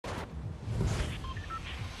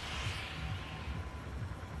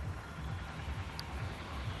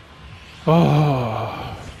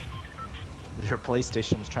Oh, Your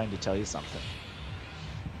PlayStation was trying to tell you something.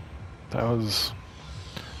 that was...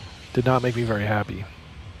 did not make me very happy.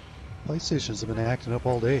 PlayStations have been acting up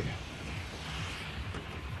all day.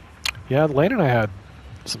 Yeah, Lane and I had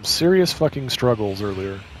some serious fucking struggles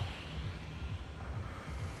earlier.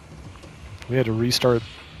 We had to restart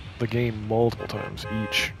the game multiple times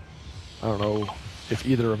each. I don't know if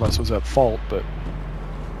either of us was at fault, but...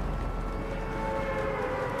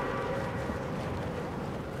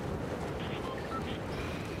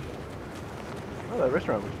 Oh, that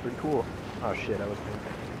restaurant was pretty cool. Oh shit, I was thinking.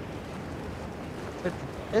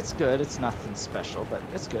 It's good. It's nothing special, but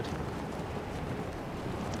it's good.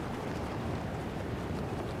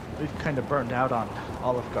 We've kind of burned out on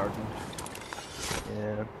Olive Garden.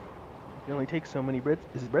 Yeah. You only take so many bread.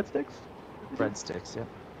 Is it breadsticks? Breadsticks, yeah.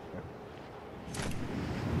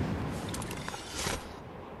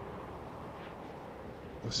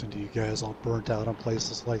 Listen to you guys all burnt out on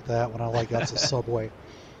places like that when all I got's a Subway.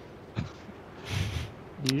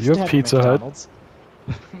 You have Pizza Hut.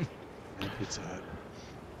 And Pizza Hut.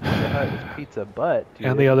 Pizza Hut is pizza, but dude,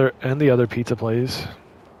 And the other pizza place.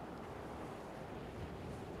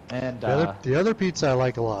 And The other pizza I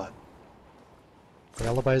like a lot. The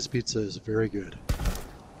Alibi's pizza is very good.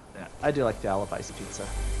 yeah, I do like the Alibi's pizza.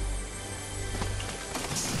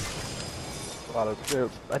 a lot of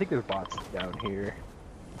I think there's bots down here.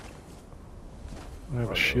 I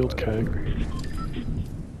have a shield keg.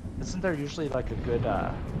 Isn't there usually like a good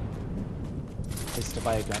place to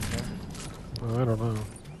buy a gun here? I don't know.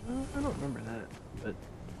 I don't remember that, but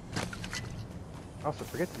I also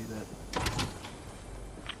forget to do that.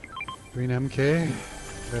 Green MK.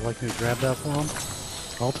 I'd like me to grab that for him.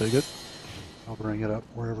 I'll take it. I'll bring it up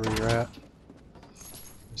wherever you're at.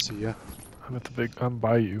 See ya. I'm at the big... I'm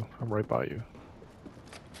by you. I'm right by you.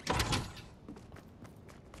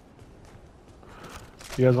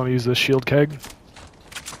 You guys want to use this shield keg?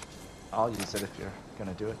 I'll use it if you're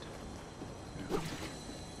gonna do it.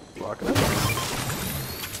 Locking up.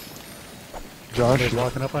 Josh? Somebody's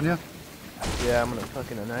locking up on you? Yeah, I'm gonna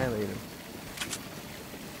fucking annihilate him.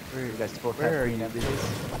 You guys both Where have are green you,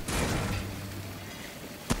 MPs?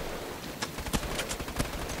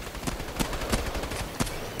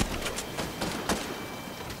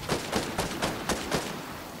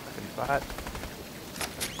 Fucking bot.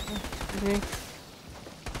 Mhm.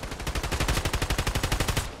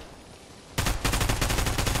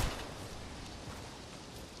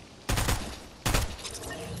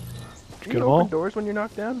 Can Get you 'em open all? doors when you're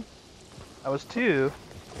knocked down? I was two.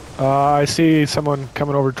 I see someone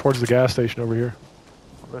coming over towards the gas station over here.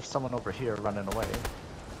 Well, there's someone over here running away.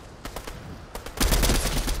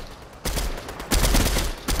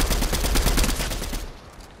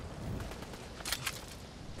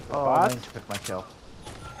 Oh, Bot? Lane took my kill.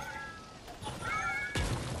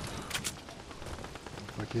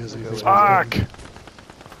 Like he has anything to Fuck!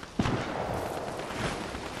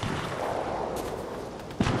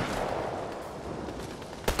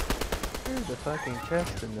 There's a fucking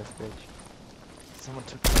chest in this bitch. Someone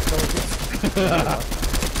took my kill again.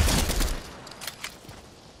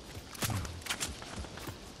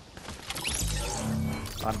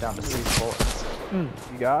 I'm down to 6 bullets.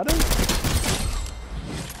 You got him?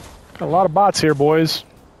 Got a lot of bots here, boys.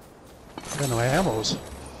 Got no ammos.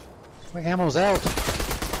 My ammo's out.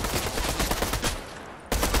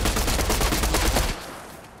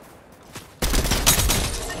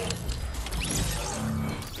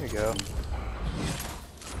 There you go.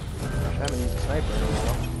 I haven't used a sniper in a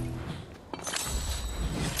while.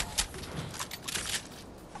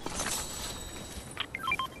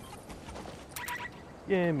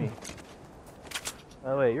 Gimme.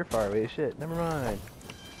 Oh wait, you're far away as shit. Never mind.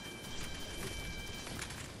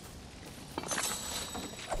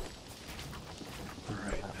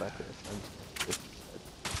 Alright. How about this?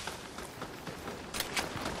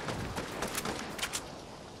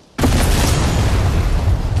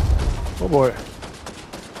 Oh boy. Is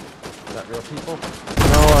that real people?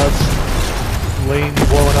 No, that's Lane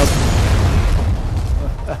blowing up.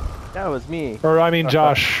 That was me. Or, I mean,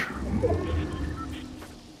 Josh. I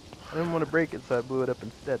didn't want to break it, so I blew it up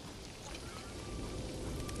instead.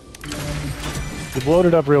 You blowed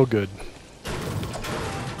it up real good.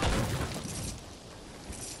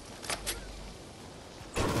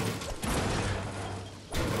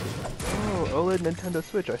 Oh, OLED Nintendo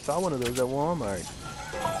Switch. I saw one of those at Walmart.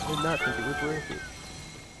 I did not think it was worth it.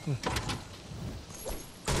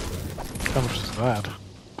 How much is that?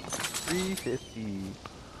 $3.50.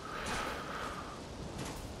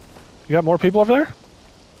 You got more people over there?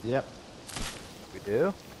 Yep. We do?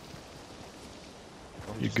 Well,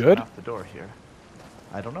 we You just good? went Off the door here.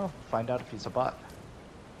 I don't know. Find out if he's a bot.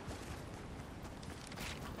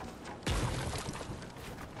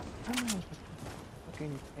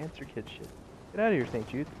 Fucking answer kid shit. Get out of here, St.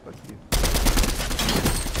 Jude. Fuck you.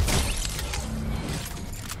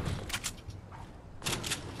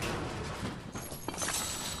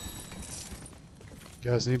 You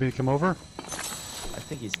guys need me to come over? I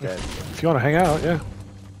think he's dead. If you want to hang out, yeah.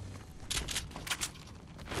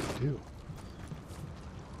 I do.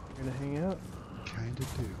 You're gonna hang out? Kinda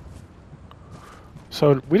do.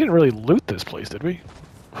 So we didn't really loot this place, did we?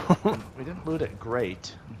 We didn't loot it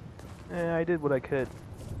great. I did what I could.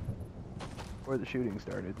 Before the shooting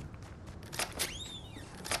started.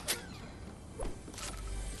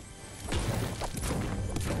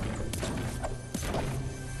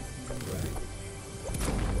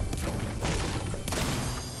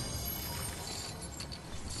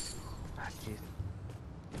 Ah, jeez.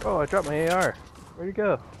 Oh, I dropped my AR. Where'd it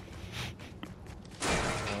go?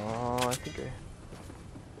 Oh, I think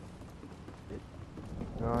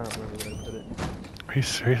no, I don't remember where I put it. Are you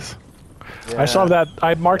serious? Yeah. I saw that.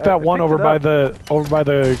 I marked I that one picked over it by up.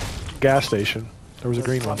 the gas station. There was a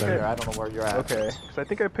green one There, there. I don't know where you're at. Okay, because I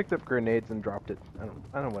think I picked up grenades and dropped it.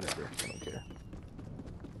 I don't whatever. I don't care.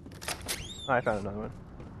 Oh, I found another one.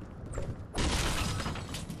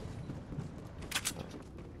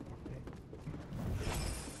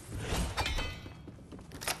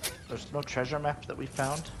 There's no treasure map that we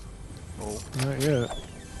found. Oh, Not yet.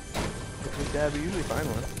 we usually find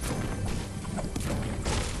one.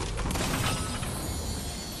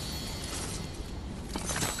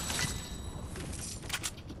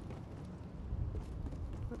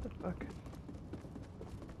 What the fuck?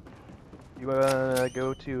 You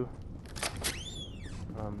go to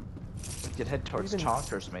We could head towards Even-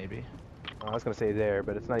 Chonkers, maybe. I was gonna say there,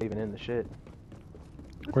 but it's not even in the shit.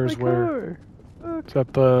 That's Where's my where? car! Look. Is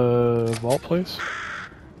that the vault place?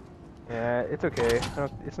 Yeah, it's okay.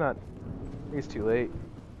 It's not. It's too late.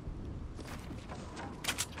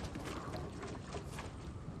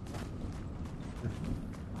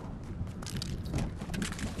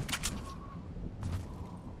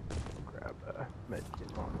 Grab a med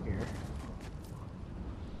kit on here.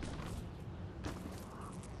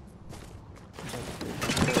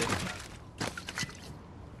 Okay.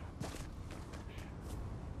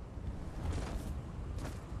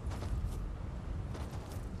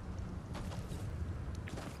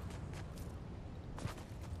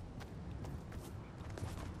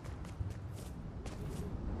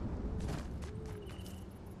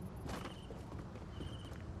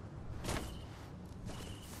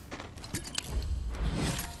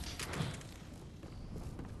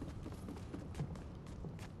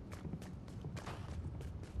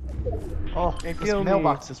 Oh, They this kill me.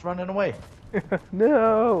 mailbox is running away.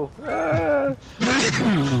 No! Ah!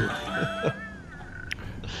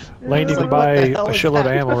 Lane, you It's can like, what buy the a hell is shitload of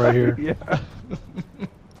that? ammo right here. Yeah.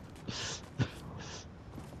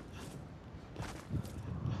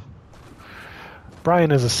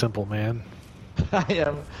 Brian is a simple man.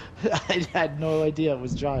 I had no idea it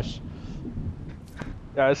was Josh.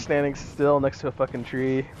 I was standing still next to a fucking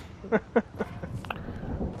tree.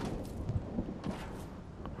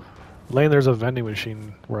 Lane, there's a vending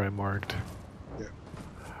machine where I marked. Yeah.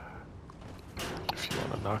 If you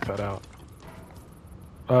want to knock that out.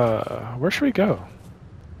 Where should we go?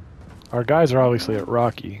 Our guys are obviously at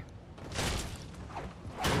Rocky.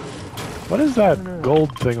 What is that know.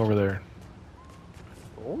 gold thing over there?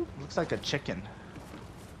 Oh? Looks like a chicken.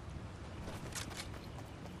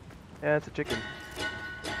 Yeah, it's a chicken.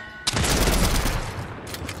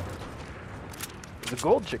 It's a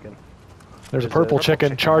gold chicken. There's a There's a purple purple chicken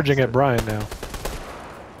chicken charging next at to it. Brian now.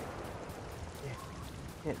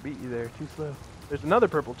 Can't beat you there, too slow. There's another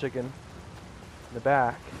purple chicken in the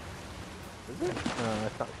back. Is it? No,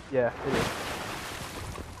 it's not. Yeah, it is.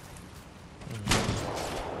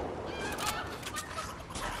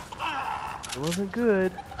 It wasn't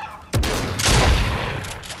good.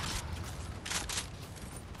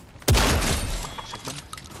 Chicken.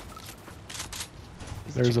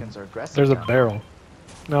 These There's chickens are aggressive. There's a now. barrel.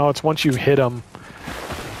 No, it's once you hit them,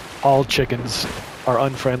 all chickens are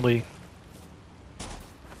unfriendly.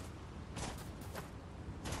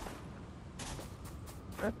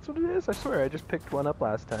 That's what it is. I swear, I just picked one up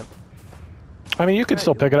last time. I mean, you can Yeah,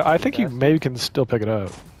 still you pick it up. I lucky think you bastard. maybe can still pick it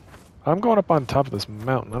up. I'm going up on top of this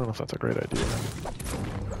mountain. I don't know if that's a great idea.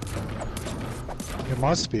 It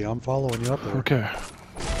must be. I'm following you up there. Okay. I'm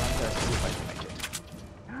gonna see if I can make it.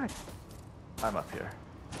 God, I'm up here.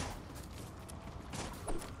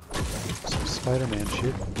 Some Spider-Man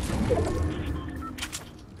shit.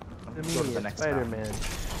 I'm to gonna go to me, the it's next Spider-Man.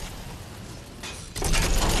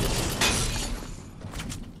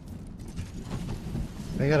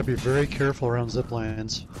 I gotta be very careful around zip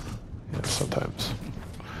lines. Yeah, sometimes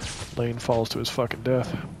Lane falls to his fucking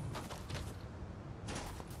death.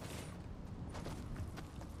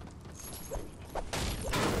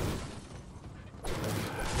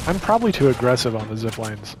 I'm probably too aggressive on the zip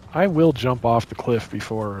lines. I will jump off the cliff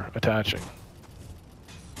before attaching.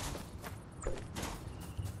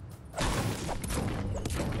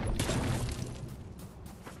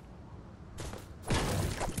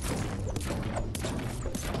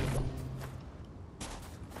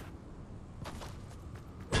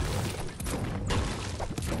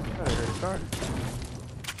 I heard a car.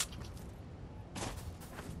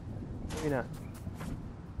 Maybe not.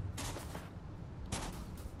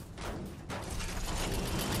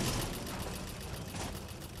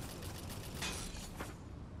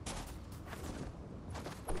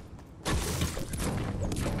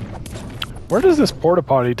 Where does this porta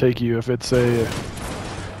potty take you if it's a...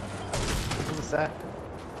 What was that?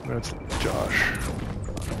 That's Josh.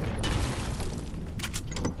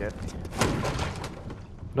 Get me.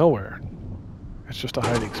 Nowhere. It's just a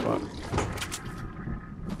hiding spot.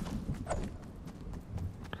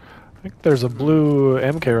 I think there's a blue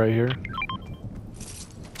MK right here.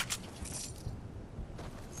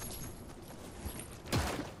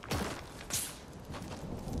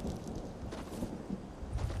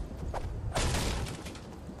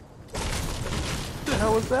 What the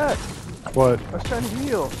hell was that? What? I was trying to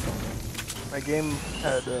heal. My game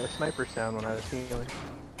had a sniper sound when I was healing.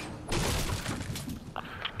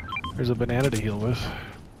 There's a banana to heal with.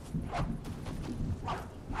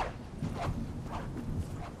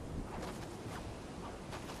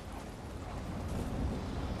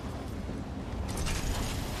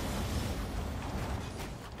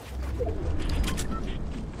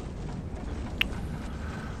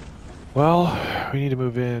 Well, we need to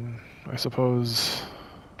move in. I suppose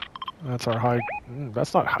that's our high...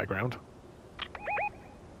 that's not high ground.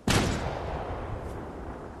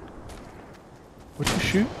 What'd you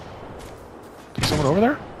shoot? Is someone over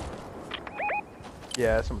there?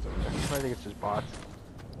 Yeah, someone's over there. I think it's just bots.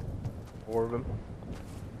 4 of them.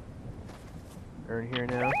 They're in here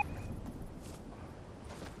now. At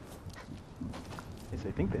least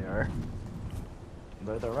I think they are.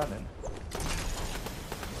 They're running.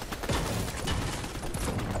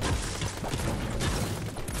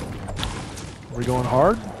 Are we going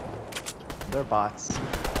hard? They're bots.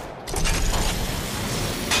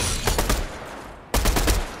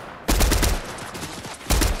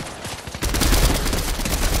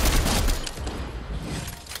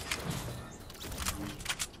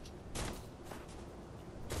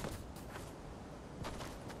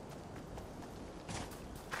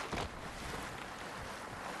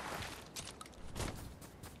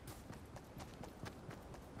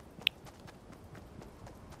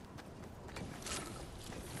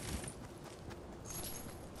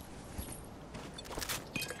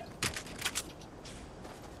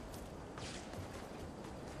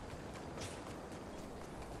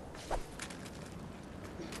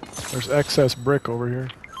 There's excess brick over here.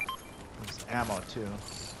 There's ammo too.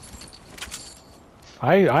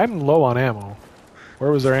 I'm low on ammo. Where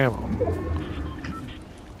was their ammo?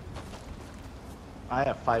 I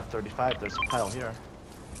have 535. There's a pile here.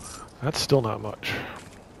 That's still not much.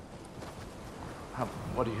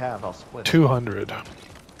 What do you have? I'll split. 200. I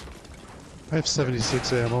have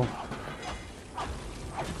 76 ammo.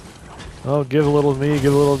 Oh, give a little to me,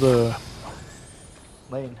 give a little to...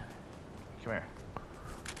 Lane, come here.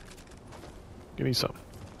 Give me some.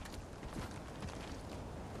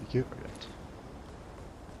 Thank you. Perfect.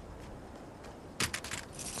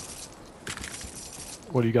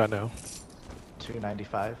 What do you got now?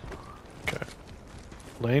 295. Okay.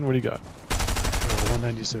 Lane, what do you got?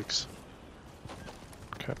 196.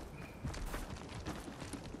 Okay.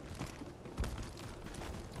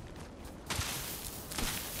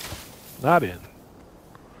 Not in.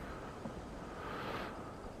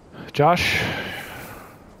 Josh?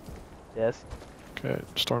 Yes. Okay,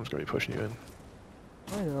 Storm's gonna be pushing you in.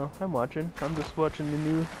 I know. I'm watching. I'm just watching the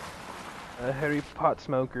new Harry Pot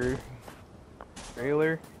Smoker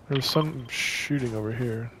trailer. There's some shooting over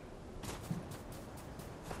here.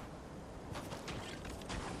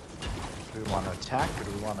 Do we want to attack or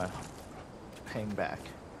do we want to hang back?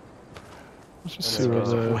 Let's just This see what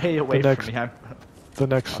goes the, way the away next, from me. I'm the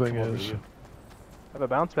next I'll thing come over is. to you. I have a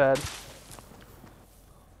bounce pad.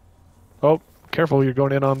 Oh, careful, you're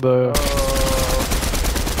going in on the...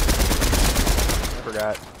 I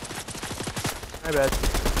forgot. My bad.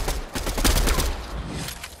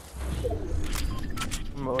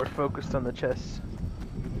 I'm more focused on the chest.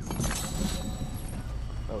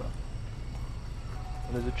 Oh well.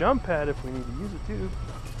 And there's a jump pad if we need to use it too.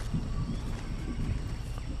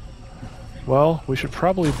 Well, we should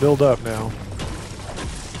probably build up now.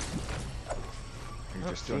 You're I don't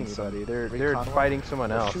just see doing some anybody. They're recon work? fighting someone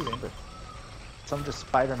They're else. shooting. but- Some just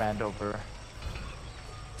Spider-Man over.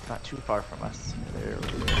 Not too far from us. There we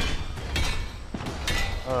go.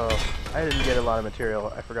 Oh, I didn't get a lot of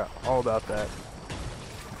material. I forgot all about that.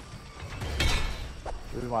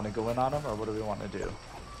 Do we want to go in on them, or what do we want to do?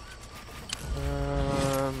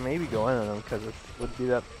 Maybe go in on them because it would be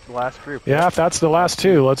that last group. Yeah, if that's the last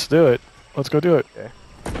two, let's do it. Let's go do it. Okay.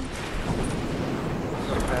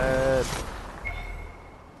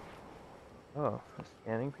 Oh,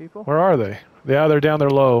 scanning people? Where are they? Yeah, they're down there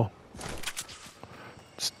low.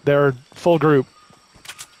 They're full group.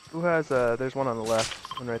 Who has, there's one on the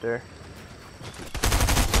left, one right there.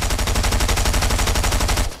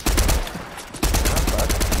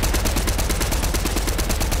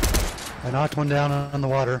 I knocked one down on the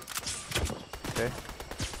water. Okay.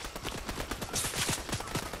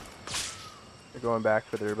 They're going back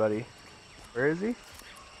for their buddy. Where is he?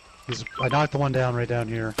 I knocked the one down right down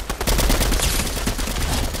here.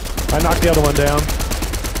 I knocked the other one down.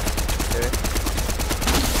 Okay.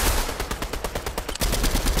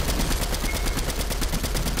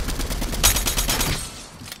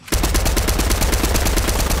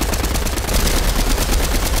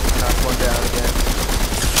 Knocked one down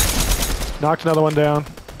again. Knocked another one down.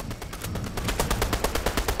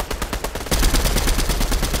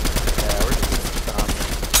 Yeah, we're just gonna stop.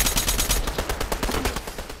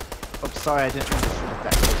 Oh, sorry, I didn't mean to shoot at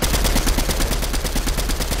that close.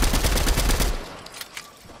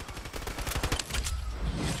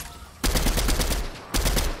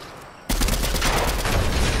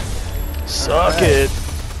 Suck it.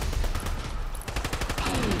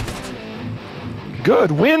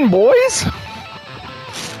 Good win, boys.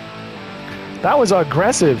 That was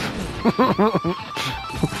aggressive.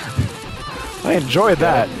 I enjoyed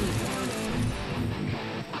that.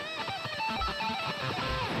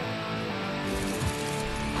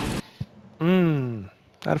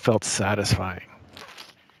 That felt satisfying.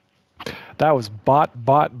 That was bot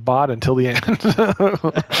until the end.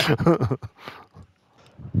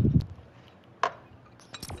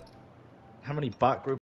 How many bot groups?